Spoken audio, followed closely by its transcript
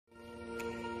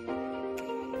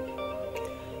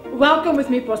Welcome with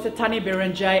me, Pastor Tanya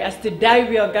Berenjay, as today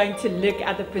we are going to look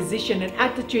at the position and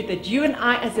attitude that you and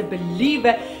I as a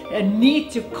believer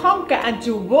need to conquer and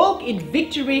to walk in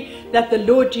victory that the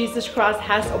Lord Jesus Christ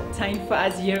has obtained for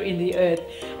us here in the earth.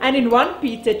 And in 1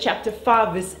 Peter chapter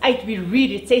 5 verse 8 we read,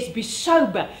 it says, "Be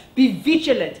sober, be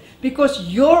vigilant,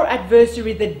 because your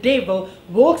adversary the devil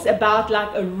walks about like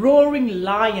a roaring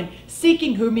lion,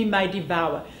 seeking whom he may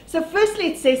devour." So firstly,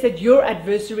 it says that your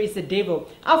adversary is the devil.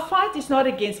 Our fight is not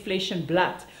against flesh and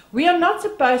blood. We are not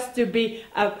supposed to be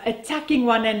attacking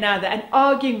one another and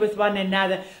arguing with one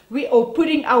another. We are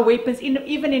putting our weapons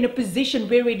even in a position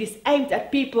where it is aimed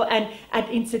at people and at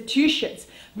institutions.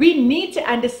 We need to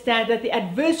understand that the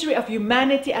adversary of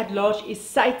humanity at large is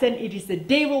Satan. It is the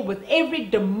devil with every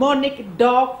demonic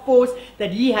dark force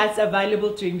that he has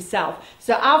available to himself.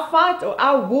 So our fight or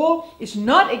our war is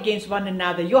not against one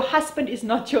another. Your husband is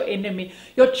not your enemy.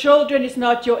 Your children is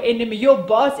not your enemy. Your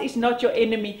boss is not your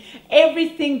enemy.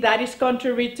 Everything that is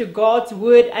contrary to God's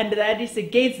word and that is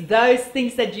against those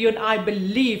things that you and I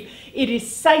believe, it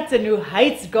is Satan who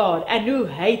hates God and who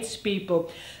hates people.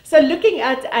 So looking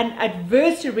at an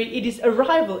adversary, it is a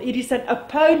rival, it is an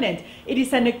opponent, it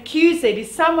is an accuser, it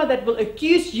is someone that will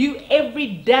accuse you every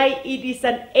day, it is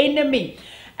an enemy.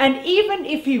 And even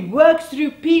if he works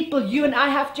through people, you and I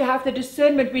have to have the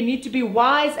discernment. We need to be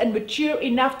wise and mature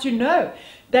enough to know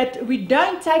that we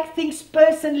don't take things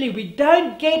personally. We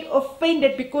don't get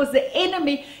offended because the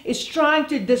enemy is trying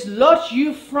to dislodge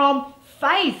you from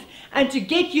faith and to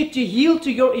get you to yield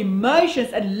to your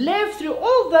emotions and live through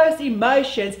all those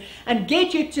emotions and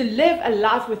get you to live a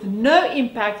life with no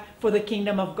impact for the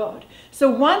kingdom of God. So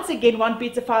once again, 1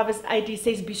 Peter 5 verse 8, he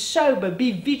says, "Be sober,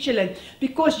 be vigilant,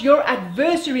 because your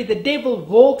adversary, the devil,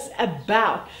 walks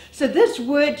about." So this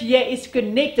word here is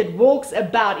connected, walks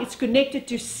about. It's connected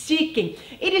to seeking.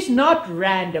 It is not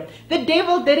random. The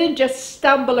devil didn't just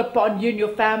stumble upon you and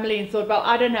your family and thought, well,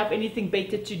 I don't have anything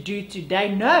better to do today.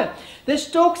 No, this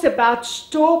talks about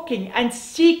stalking and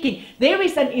seeking. There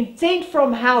is an intent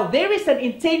from hell. There is an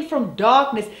intent from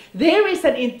darkness. There is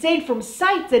an intent from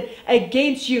Satan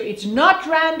against you. It's not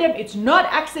random. It's not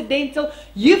accidental.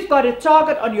 You've got a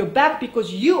target on your back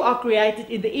because you are created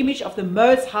in the image of the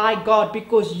Most High God,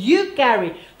 because you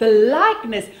carry the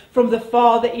likeness from the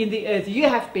Father in the earth. You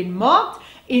have been marked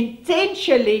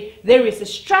intentionally. There is a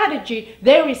strategy,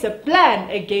 there is a plan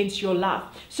against your life.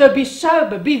 So be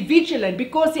sober, be vigilant,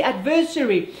 because the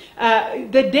adversary,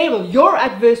 the devil, your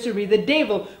adversary, the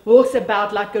devil, walks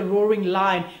about like a roaring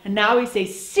lion. And now he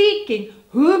says, seeking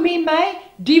whom he may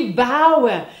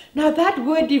devour. Now that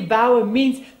word devour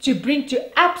means to bring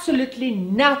to absolutely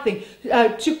nothing,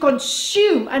 to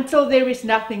consume until there is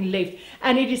nothing left.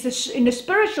 And it is in a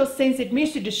spiritual sense, it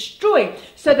means to destroy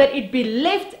so that it be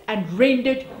left and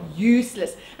rendered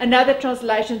useless. Another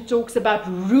translation talks about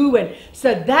ruin.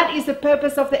 So that is the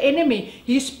purpose of the enemy.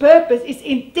 His purpose is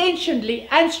intentionally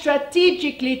and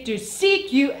strategically to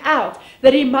seek you out,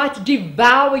 that he might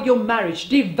devour your marriage,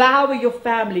 devour your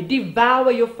family,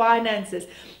 devour your finances.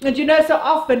 And you know, so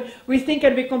often we think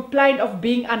and we complain of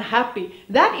being unhappy.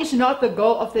 That is not the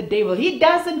goal of the devil. He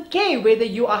doesn't care whether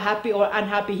you are happy or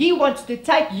unhappy. He wants to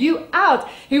take you out.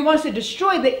 He wants to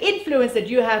destroy the influence that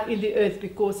you have in the earth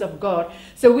because of God.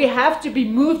 So we have to be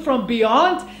moved from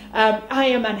beyond I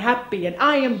am unhappy and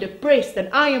I am depressed and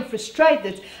I am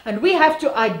frustrated. And we have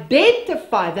to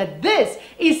identify that this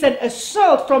is an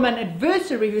assault from an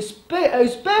adversary whose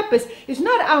purpose is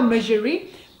not our misery,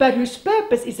 but whose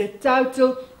purpose is a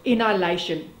total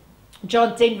annihilation.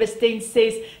 John 10 verse 10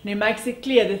 says, and he makes it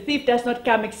clear, the thief does not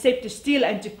come except to steal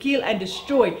and to kill and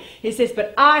destroy. He says,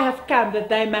 but I have come that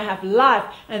they may have life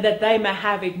and that they may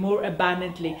have it more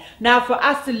abundantly. Now for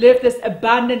us to live this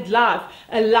abundant life,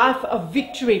 a life of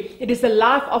victory, it is a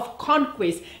life of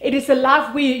conquest. It is a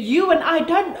life where you and I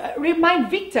don't remain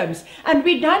victims and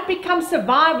we don't become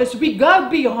survivors. We go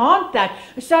beyond that.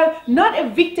 So not a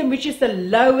victim, which is the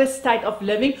lowest state of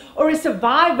living, or a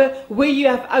survivor where you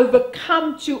have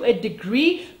overcome to a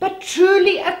degree, but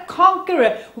truly a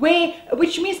conqueror,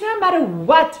 which means no matter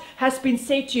what has been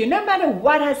said to you, no matter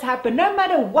what has happened, no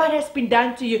matter what has been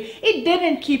done to you, it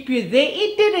didn't keep you there,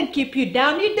 it didn't keep you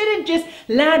down, you didn't just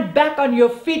land back on your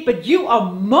feet, but you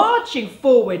are marching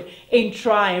forward in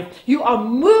triumph. You are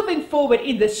moving forward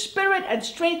in the spirit and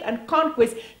strength and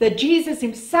conquest that Jesus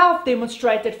himself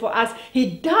demonstrated for us. He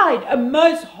died a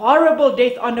most horrible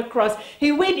death on the cross.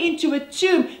 He went into a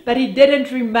tomb, but he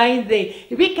didn't remain there.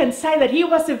 We can say that he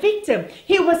was a victim.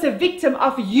 He was a victim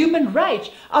of human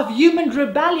rage, of human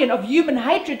rebellion, of human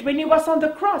hatred when he was on the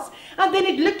cross. And then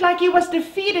it looked like he was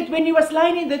defeated when he was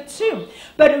lying in the tomb.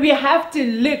 But we have to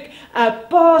look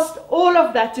past all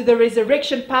of that to the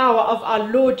resurrection power of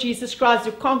our Lord Jesus Christ,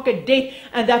 who conquered death,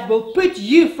 and that will put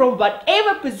you from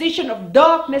whatever position of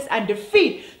darkness and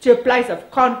defeat to a place of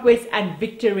conquest and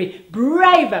victory.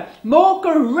 Braver, more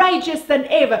courageous than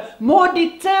ever, more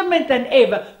determined than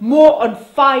ever, more on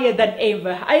fire than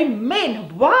ever.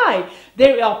 Amen. Why?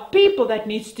 There are people that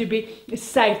needs to be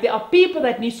saved. There are people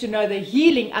that needs to know the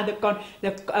healing and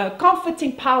the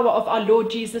comforting power of our Lord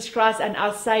Jesus Christ and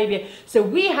our Savior. So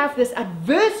we have this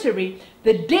adversary,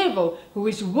 the devil, who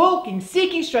is walking,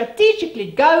 seeking,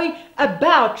 strategically going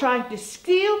about trying to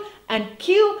steal and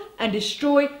kill and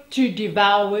destroy, to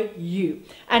devour you.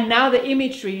 And now the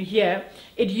imagery here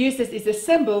it uses is a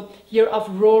symbol here of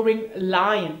roaring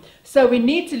lion. So we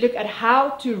need to look at how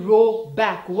to roar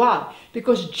back. Why?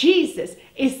 Because Jesus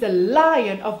is the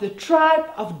Lion of the tribe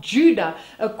of Judah.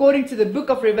 According to the book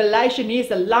of Revelation, he is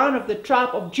the Lion of the tribe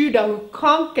of Judah who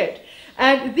conquered.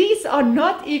 And these are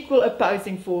not equal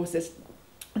opposing forces.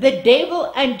 The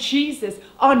devil and Jesus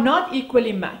are not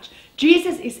equally matched.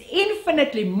 Jesus is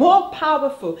infinitely more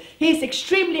powerful. He is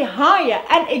extremely higher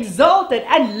and exalted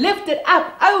and lifted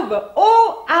up over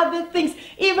all other things,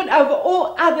 even over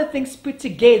all other things put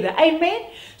together. Amen?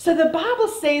 So the Bible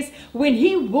says when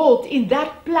he walked in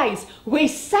that place where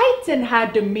Satan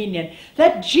had dominion,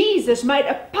 that Jesus made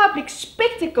a public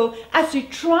spectacle as he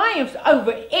triumphed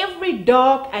over every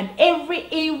dark and every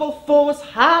evil force.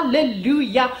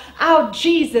 Hallelujah. Our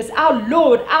Jesus, our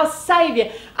Lord, our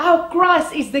Savior, our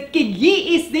Christ is the King.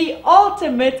 He is the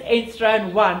ultimate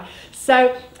enthroned one.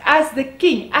 So as the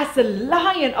King, as the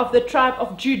Lion of the tribe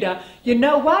of Judah, you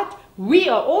know what? We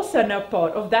are also now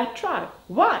part of that tribe.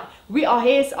 Why? We are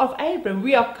heirs of Abraham.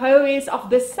 We are co-heirs of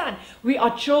the Son. We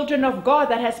are children of God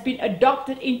that has been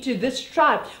adopted into this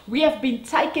tribe. We have been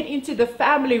taken into the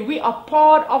family. We are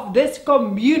part of this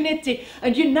community.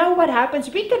 And you know what happens?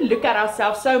 We can look at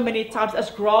ourselves so many times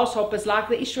as grasshoppers, like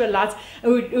the Israelites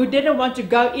who didn't want to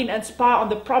go in and spy on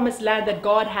the promised land that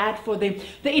God had for them.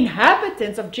 The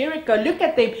inhabitants of Jericho, look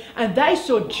at them and they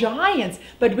saw giants.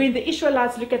 But when the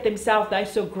Israelites look at themselves, they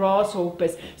saw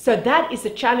grasshoppers. So that is the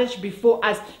challenge before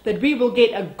us, that we will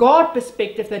get a God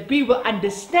perspective, that we will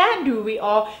understand who we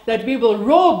are, that we will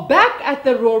roar back at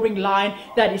the roaring lion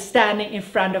that is standing in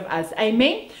front of us.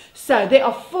 Amen. So there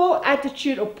are 4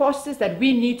 attitude or postures that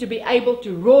we need to be able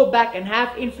to roar back and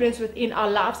have influence within our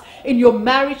lives. In your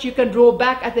marriage, you can roar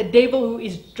back at the devil who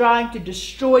is trying to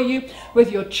destroy you.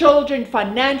 With your children,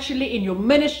 financially, in your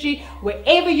ministry,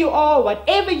 wherever you are,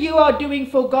 whatever you are doing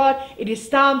for God, it is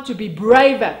time to be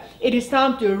braver. It is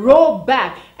time to roar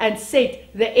back and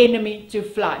set the enemy to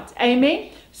flight.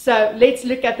 Amen. So let's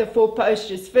look at the 4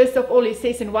 postures. First of all, it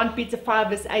says in 1 Peter 5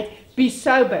 verse 8, be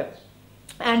sober.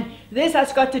 And this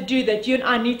has got to do that you and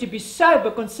I need to be sober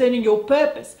concerning your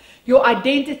purpose, your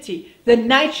identity, the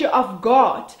nature of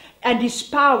God and his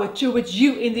power towards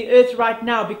you in the earth right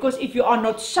now. Because if you are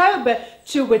not sober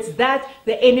towards that,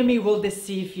 the enemy will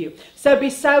deceive you. So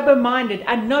be sober-minded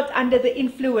and not under the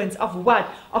influence of what?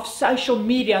 Of social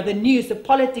media, the news, the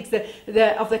politics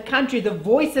of the country, the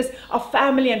voices of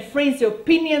family and friends, the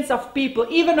opinions of people,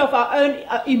 even of our own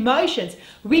emotions.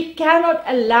 We cannot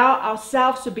allow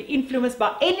ourselves to be influenced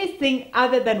by anything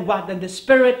other than what? Than the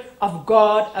Spirit of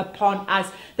God upon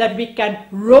us, that we can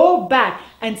roar back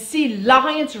and see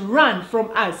lions run from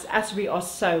us as we are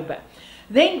sober.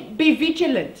 Then be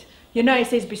vigilant. You know, it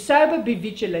says be sober, be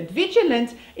vigilant.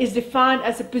 Vigilant is defined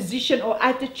as a position or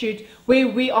attitude where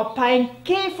we are paying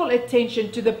careful attention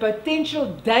to the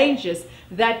potential dangers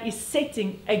that is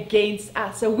setting against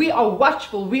us. So we are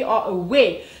watchful, we are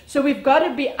aware. So we've got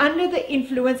to be under the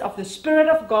influence of the Spirit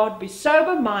of God, be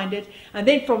sober-minded, and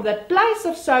then from that place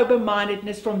of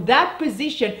sober-mindedness, from that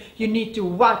position, you need to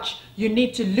watch, you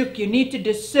need to look, you need to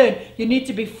discern, you need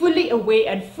to be fully aware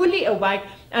and fully awake.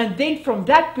 And then from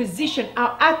that position,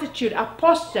 our attitude, our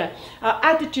posture, our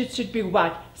attitude should be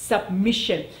what?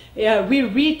 Submission. We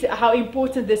read how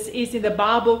important this is in the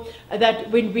Bible, that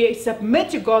when we submit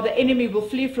to God, the enemy will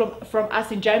flee from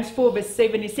us. In James 4 verse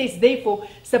 7, it says, therefore,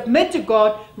 submit to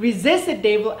God, resist the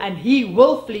devil, and he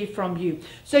will flee from you.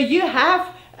 So you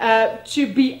have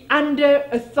to be under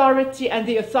authority and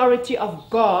the authority of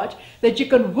God, that you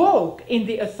can walk in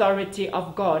the authority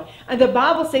of God. And the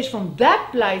Bible says from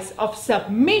that place of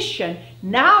submission,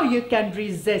 now you can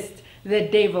resist the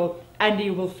devil and he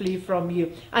will flee from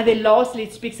you. And then lastly,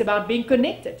 it speaks about being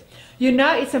connected. You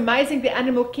know, it's amazing, the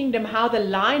animal kingdom, how the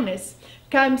lioness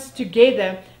comes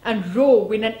together and roar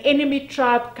when an enemy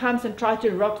tribe comes and tries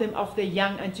to rob them of their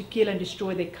young and to kill and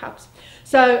destroy their cubs.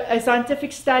 So a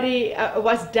scientific study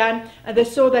was done, and they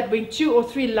saw that when 2 or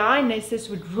 3 lionesses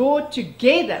would roar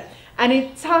together, an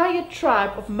entire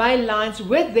tribe of male lions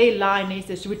with their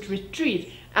lionesses would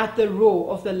retreat at the roar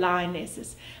of the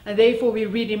lionesses. And therefore we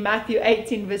read in Matthew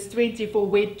 18 verse 24,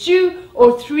 where 2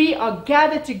 or 3 are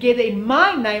gathered together in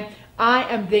my name, I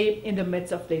am there in the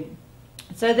midst of them.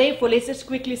 So therefore, let's just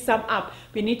quickly sum up.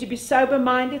 We need to be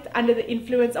sober-minded under the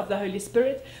influence of the Holy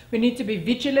Spirit. We need to be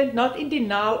vigilant, not in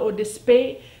denial or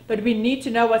despair, but we need to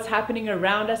know what's happening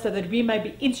around us so that we may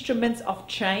be instruments of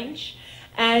change.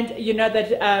 And you know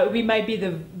that we may be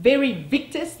the very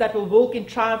victors that will walk in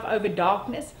triumph over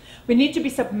darkness. We need to be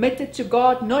submitted to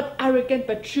God, not arrogant,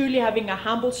 but truly having a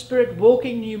humble spirit,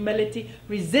 walking in humility,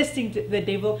 resisting the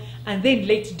devil, and then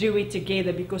let's do it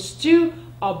together, because 2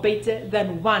 are better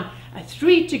than 1.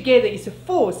 3 together is a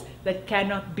force that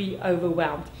cannot be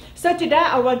overwhelmed. So today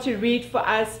I want to read for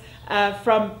us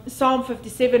from Psalm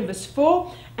 57 verse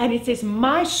 4, and it says,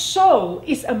 my soul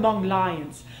is among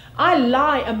lions. I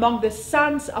lie among the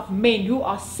sons of men who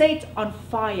are set on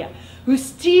fire,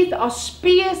 whose teeth are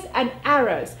spears and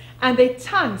arrows, and their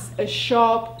tongues a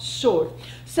sharp sword.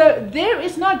 So there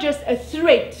is not just a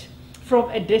threat from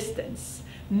a distance.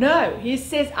 No, he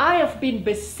says, I have been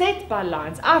beset by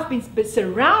lions. I've been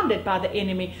surrounded by the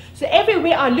enemy. So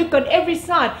everywhere I look, on every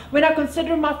side, when I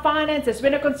consider my finances,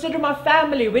 when I consider my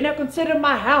family, when I consider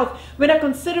my health, when I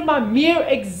consider my mere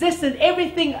existence,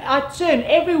 everything I turn,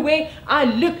 everywhere I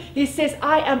look, he says,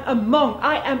 I am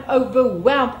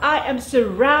overwhelmed, I am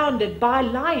surrounded by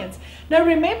lions. Now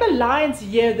remember, lions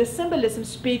here, the symbolism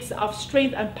speaks of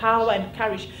strength and power and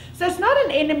courage. So it's not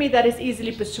an enemy that is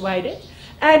easily persuaded.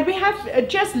 And we have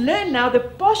just learned now the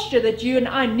posture that you and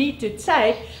I need to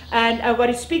take, and what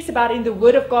he speaks about in the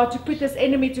Word of God to put this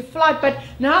enemy to flight. But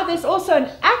now there's also an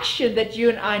action that you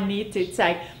and I need to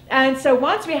take. And so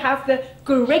once we have the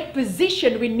correct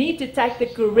position, we need to take the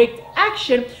correct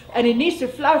action, and it needs to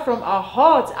flow from our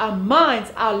hearts, our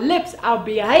minds, our lips, our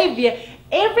behavior,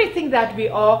 everything that we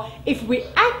are. If we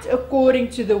act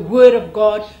according to the Word of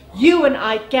God, you and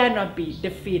I cannot be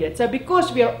defeated. So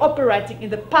because we are operating in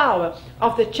the power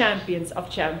of the champion of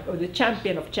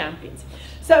champions.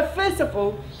 So first of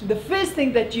all, the first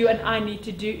thing that you and I need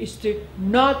to do is to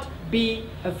not be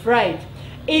afraid.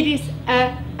 It is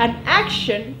an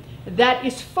action that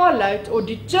is followed or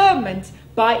determined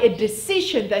by a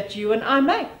decision that you and I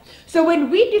make. So when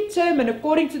we determine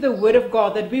according to the Word of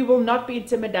God that we will not be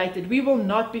intimidated, we will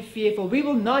not be fearful, we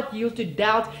will not yield to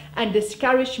doubt and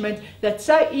discouragement that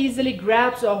so easily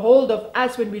grabs a hold of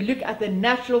us when we look at the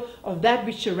natural of that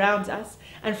which surrounds us.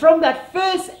 And from that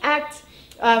first act,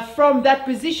 from that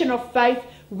position of faith,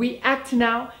 we act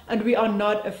now and we are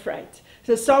not afraid.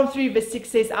 So Psalm 3 verse 6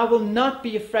 says, I will not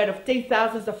be afraid of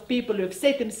 10,000s of people who have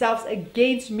set themselves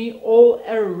against me all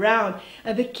around.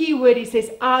 And the key word, he says,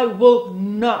 I will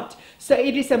not. So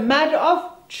it is a matter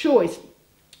of choice.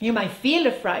 You may feel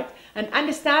afraid, and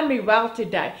understand me well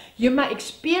today. You may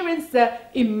experience the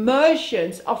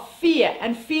emotions of fear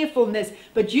and fearfulness,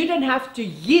 but you don't have to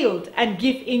yield and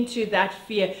give into that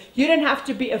fear. You don't have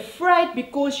to be afraid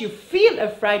because you feel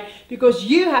afraid, because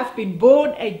you have been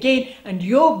born again and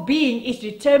your being is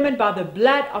determined by the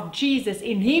blood of Jesus.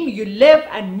 In him you live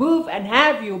and move and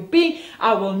have your being.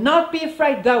 I will not be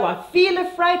afraid, though I feel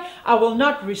afraid. I will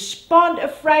not respond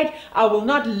afraid. I will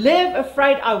not live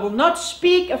afraid. I will not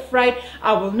speak afraid.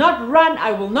 I will not run,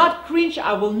 I will not cringe,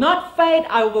 I will not fade,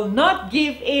 I will not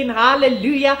give in.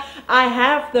 Hallelujah. I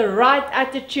have the right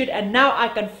attitude, and now I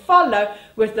can follow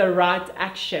with the right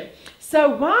action.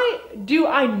 So why do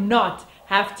I not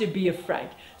have to be afraid?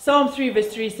 Psalm 3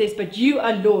 verse 3 says, but you,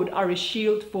 O Lord, are a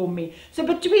shield for me. So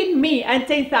between me and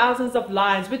 10,000s of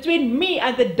lions, between me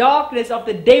and the darkness of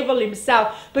the devil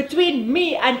himself, between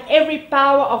me and every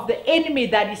power of the enemy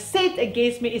that is set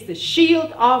against me is the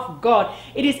shield of God.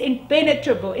 It is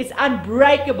impenetrable, it's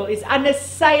unbreakable, it's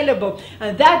unassailable.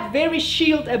 And that very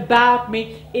shield about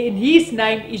me, in his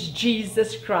name, is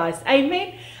Jesus Christ.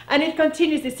 Amen. And it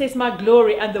continues, it says, my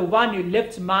glory and the one who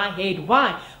lifts my head.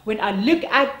 Why? When I look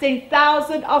at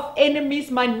 10,000 of enemies,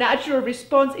 my natural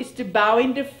response is to bow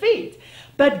in defeat.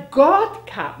 But God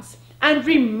comes and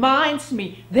reminds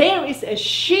me there is a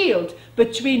shield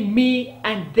between me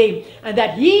and them, and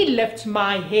that he lifts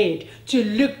my head to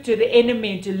look to the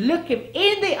enemy and to look him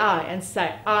in the eye and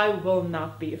say, I will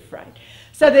not be afraid.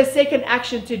 So the second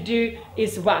action to do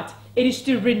is what? It is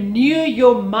to renew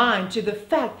your mind to the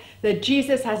fact that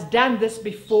Jesus has done this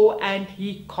before and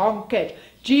he conquered.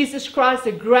 Jesus Christ,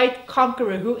 the great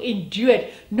conqueror who endured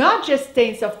not just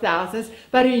tens of thousands,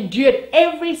 but who endured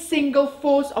every single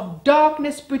force of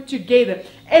darkness put together.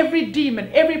 Every demon,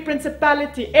 every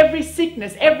principality, every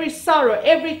sickness, every sorrow,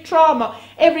 every trauma,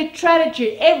 every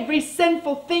tragedy, every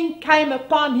sinful thing came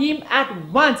upon him at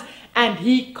once. And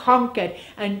he conquered.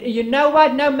 And you know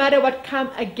what? No matter what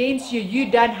comes against you,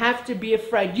 you don't have to be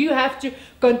afraid. You have to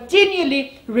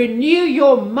continually renew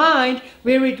your mind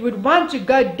where it would want to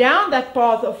go down that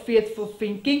path of fearful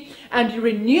thinking, and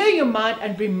renew your mind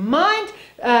and remind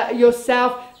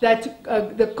yourself that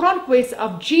the conquest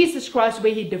of Jesus Christ,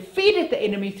 where he defeated the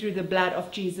enemy through the blood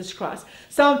of Jesus Christ.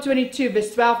 Psalm 22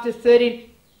 verse 12 to 13.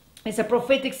 It's a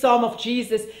prophetic psalm of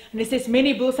Jesus, and it says,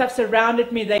 many bulls have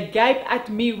surrounded me. They gape at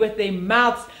me with their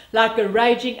mouths like a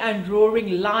raging and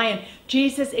roaring lion.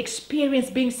 Jesus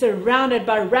experienced being surrounded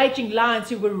by raging lions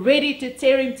who were ready to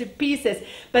tear him to pieces.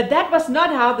 But that was not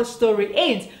how the story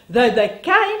ends. Though they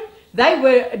came, they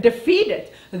were defeated.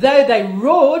 Though they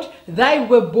roared, they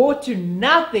were brought to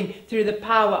nothing through the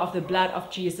power of the blood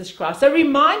of Jesus Christ. So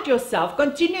remind yourself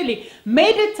continually,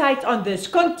 meditate on this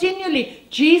continually.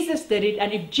 Jesus did it,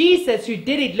 and if Jesus who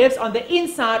did it lives on the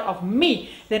inside of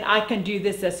me, then I can do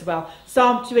this as well.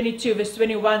 Psalm 22 verse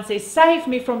 21 says, save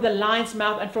me from the lion's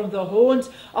mouth and from the horns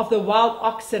of the wild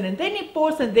oxen. And then he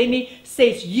paused and then he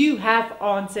says, you have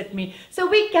answered me. So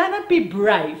we cannot be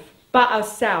brave by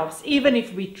ourselves, even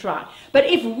if we try. But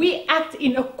if we act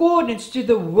in accordance to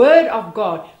the word of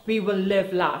God, we will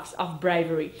live lives of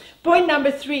bravery. Point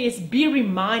number 3 is be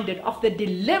reminded of the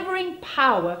delivering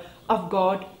power of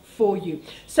God for you.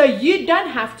 So you don't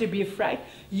have to be afraid.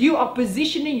 You are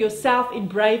positioning yourself in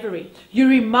bravery. You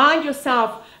remind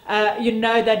yourself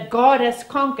that God has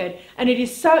conquered, and it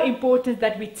is so important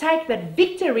that we take that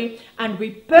victory and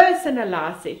we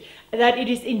personalize it, that it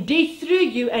is indeed through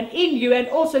you and in you and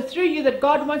also through you that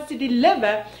God wants to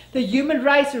deliver the human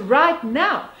race right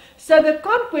now. So the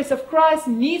conquest of Christ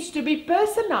needs to be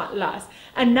personalized.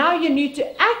 And now you need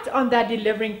to act on that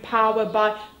delivering power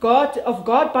by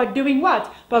God by doing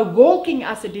what? By walking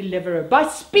as a deliverer, by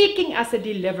speaking as a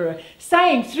deliverer,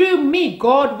 saying, through me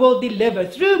God will deliver,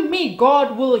 through me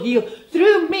God will heal,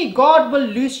 through me God will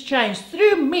loose chains,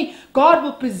 through me God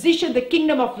will position the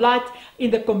kingdom of light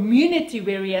in the community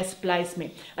where he has placed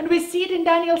me. And we see it in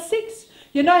Daniel 6.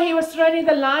 You know, he was thrown in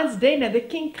the lion's den, and the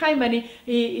king came and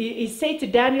he said to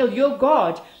Daniel, your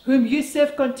God, whom you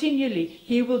serve continually,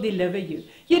 he will deliver you.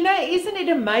 You know, isn't it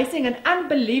amazing? An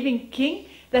unbelieving king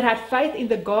that had faith in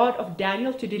the God of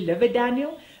Daniel to deliver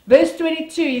Daniel. Verse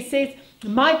 22, he says,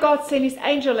 my God sent his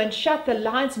angel and shut the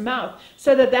lion's mouth,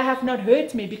 so that they have not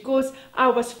hurt me, because I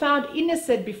was found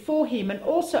innocent before him. And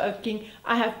also, O king,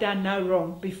 I have done no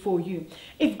wrong before you.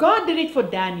 If God did it for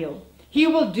Daniel, he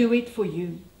will do it for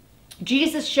you.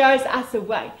 Jesus shows us a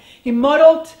way. He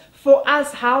modeled for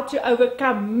us how to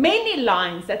overcome many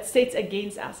lions that set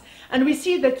against us. And we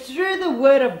see that through the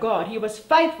word of God, he was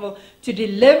faithful to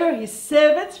deliver his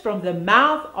servants from the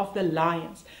mouth of the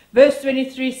lions. Verse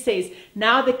 23 says,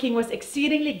 now the king was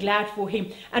exceedingly glad for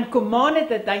him and commanded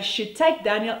that they should take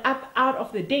Daniel up out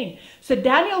of the den. So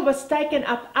Daniel was taken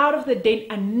up out of the den,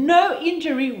 and no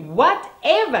injury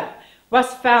whatever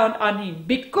was found on him,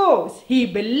 because he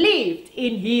believed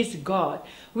in his God.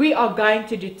 We are going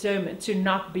to determine to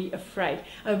not be afraid,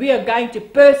 and we are going to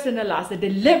personalize the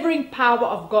delivering power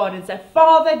of God and say,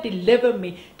 Father, deliver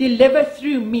me, deliver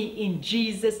through me in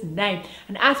Jesus' name.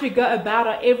 And as we go about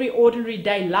our every ordinary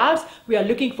day lives, we are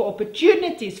looking for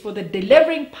opportunities for the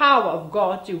delivering power of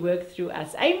God to work through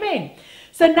us. Amen.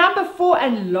 So number 4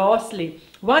 and lastly,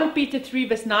 1 Peter 3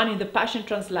 verse 9 in the Passion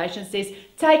Translation says,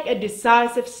 take a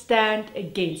decisive stand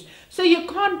against. So you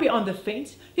can't be on the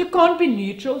fence. You can't be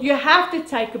neutral. You have to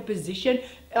take a position.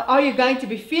 Are you going to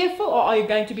be fearful, or are you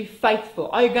going to be faithful?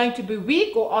 Are you going to be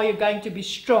weak, or are you going to be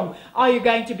strong? Are you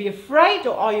going to be afraid,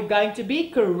 or are you going to be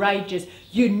courageous?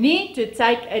 You need to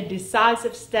take a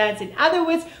decisive stance. In other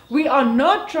words, we are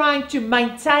not trying to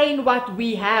maintain what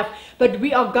we have, but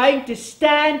we are going to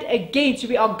stand against.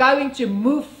 We are going to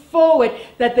move forward,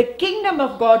 that the kingdom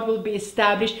of God will be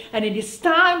established. And it is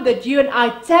time that you and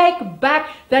I take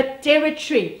back that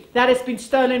territory that has been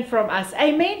stolen from us.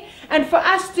 Amen. And for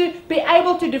us to be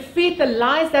able to defeat the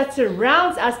lies that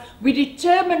surrounds us, we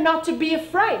determine not to be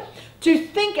afraid, to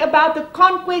think about the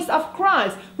conquest of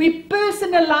Christ. We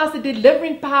personalize the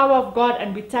delivering power of God,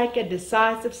 and we take a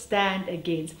decisive stand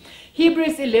against.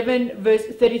 Hebrews 11 verse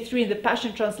 33 in the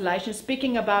Passion Translation,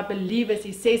 speaking about believers,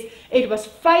 he says, it was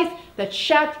faith that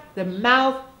shut the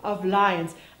mouth of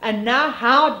lions. And now,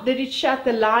 how did it shut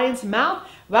the lion's mouth?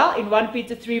 Well, in 1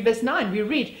 Peter 3 verse 9, we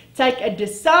read, take a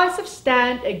decisive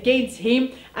stand against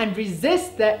him and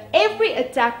resist every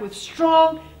attack with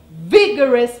strong,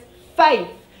 vigorous faith.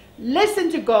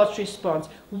 Listen to God's response.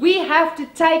 We have to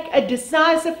take a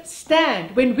decisive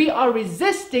stand. When we are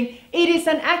resisting, it is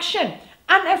an action.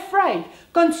 Unafraid,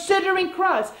 considering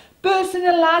Christ,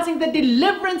 personalizing the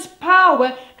deliverance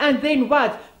power, and then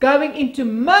what? Going into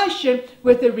motion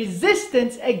with the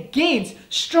resistance against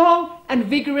strong and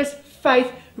vigorous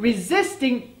faith,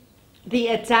 resisting the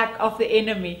attack of the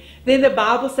enemy. Then the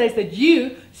Bible says that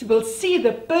you will see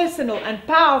the personal and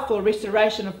powerful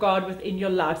restoration of God within your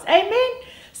lives. Amen.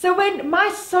 So when my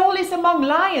soul is among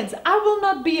lions, I will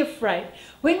not be afraid.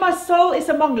 When my soul is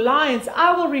among lions,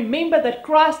 I will remember that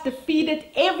Christ defeated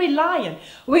every lion.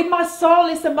 When my soul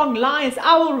is among lions,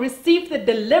 I will receive the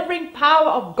delivering power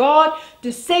of God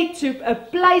to set to a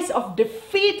place of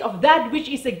defeat of that which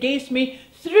is against me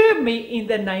through me in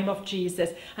the name of Jesus.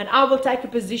 And I will take a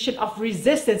position of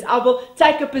resistance. I will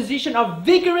take a position of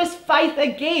vigorous faith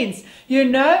against,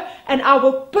 and I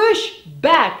will push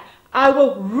back. I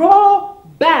will roar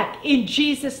back in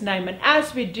Jesus' name. And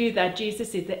as we do that,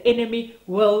 Jesus said the enemy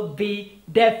will be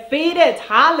defeated.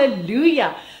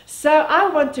 Hallelujah. So I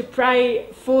want to pray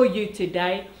for you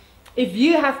today. If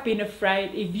you have been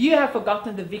afraid, if you have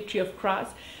forgotten the victory of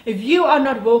Christ, if you are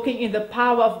not walking in the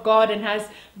power of God and has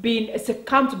been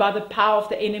succumbed by the power of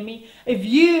the enemy, if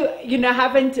you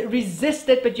haven't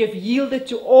resisted but you've yielded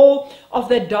to all of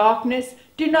the darkness,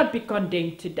 do not be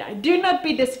condemned today. Do not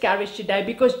be discouraged today,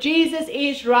 because Jesus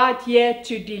is right here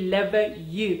to deliver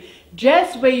you.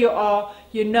 Just where you are,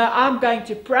 I'm going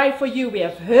to pray for you. We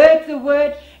have heard the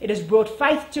word. It has brought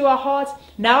faith to our hearts.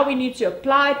 Now we need to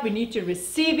apply it. We need to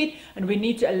receive it. And we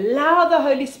need to allow the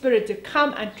Holy Spirit to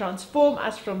come and transform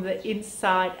us from the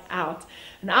inside out.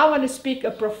 And I want to speak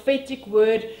a prophetic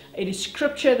word. It is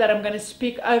scripture that I'm going to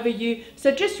speak over you.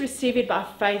 So just receive it by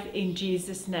faith in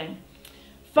Jesus' name.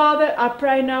 Father, I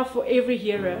pray now for every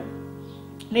hearer.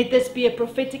 Let this be a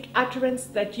prophetic utterance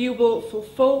that you will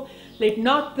fulfill. Let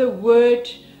not the word,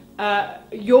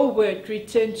 your word,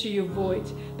 return to you void,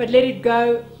 but let it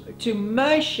go to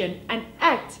motion and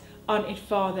act on it,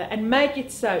 Father, and make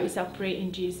it so is our prayer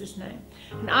in Jesus' name.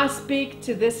 And I speak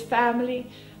to this family,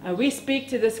 we speak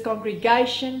to this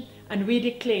congregation, and we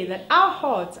declare that our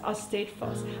hearts are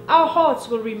steadfast. Our hearts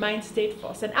will remain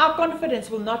steadfast, and our confidence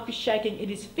will not be shaken.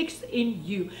 It is fixed in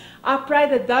you. I pray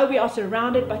that though we are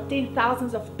surrounded by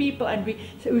 10,000s of people and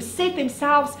who set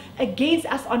themselves against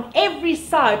us on every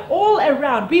side, all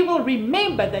around, we will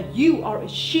remember that you are a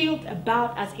shield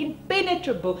about us,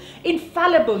 impenetrable,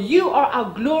 infallible. You are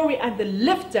our glory and the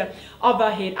lifter of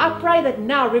our head. I pray that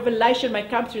now revelation may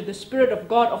come through the Spirit of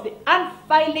God of the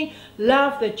unfailing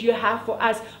love that you have for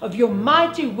us, of your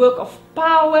mighty work of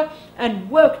power and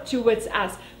work towards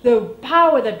us. The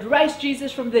power that raised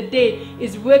Jesus from the dead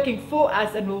is working for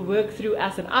us and will work through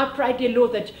us. And I pray, dear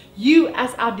Lord, that you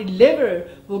as our deliverer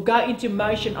will go into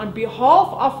motion on behalf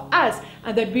of us,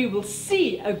 and that we will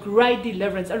see a great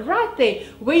deliverance. And right there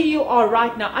where you are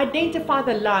right now, identify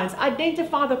the lines,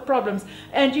 identify the problems.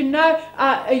 And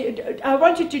I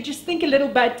want you to just think a little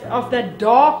bit of that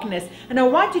darkness. And I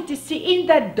want you to see in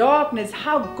that darkness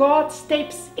how God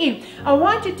steps in. I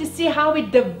want you to see how he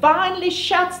divinely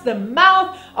shuts the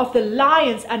mouth of the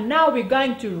lions. And now we're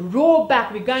going to roar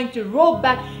back. We're going to roar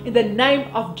back in the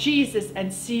name of Jesus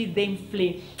and see them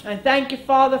flee. And thank you,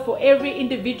 Father, for every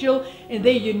individual in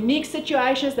their unique situations,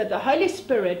 that the Holy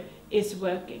Spirit is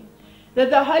working. That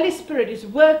the Holy Spirit is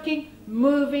working,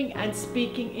 moving, and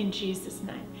speaking in Jesus'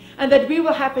 name. And that we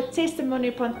will have a testimony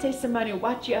upon testimony of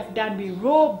what you have done. We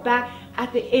roar back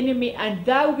at the enemy, and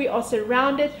though we are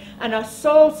surrounded and our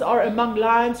souls are among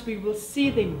lions, we will see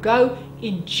them go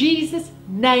in Jesus'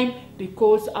 name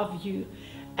because of you.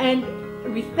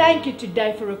 And we thank you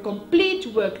today for a complete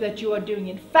work that you are doing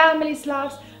in families'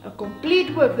 lives, a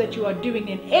complete work that you are doing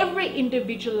in every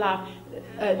individual life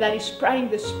that is praying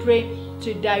this prayer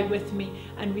today with me.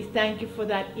 And we thank you for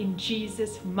that in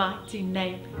Jesus' mighty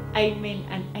name. Amen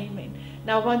and amen.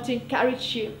 Now I want to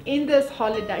encourage you in this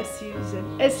holiday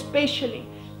season, especially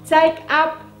take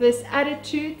up this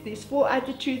attitude, these 4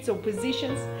 attitudes or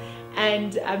positions,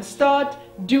 and start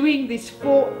doing these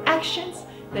 4 actions,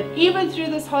 that even through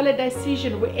this holiday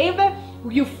season, wherever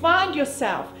you find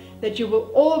yourself, that you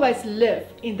will always live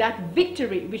in that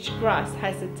victory which Christ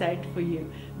has attained for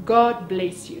you. God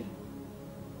bless you.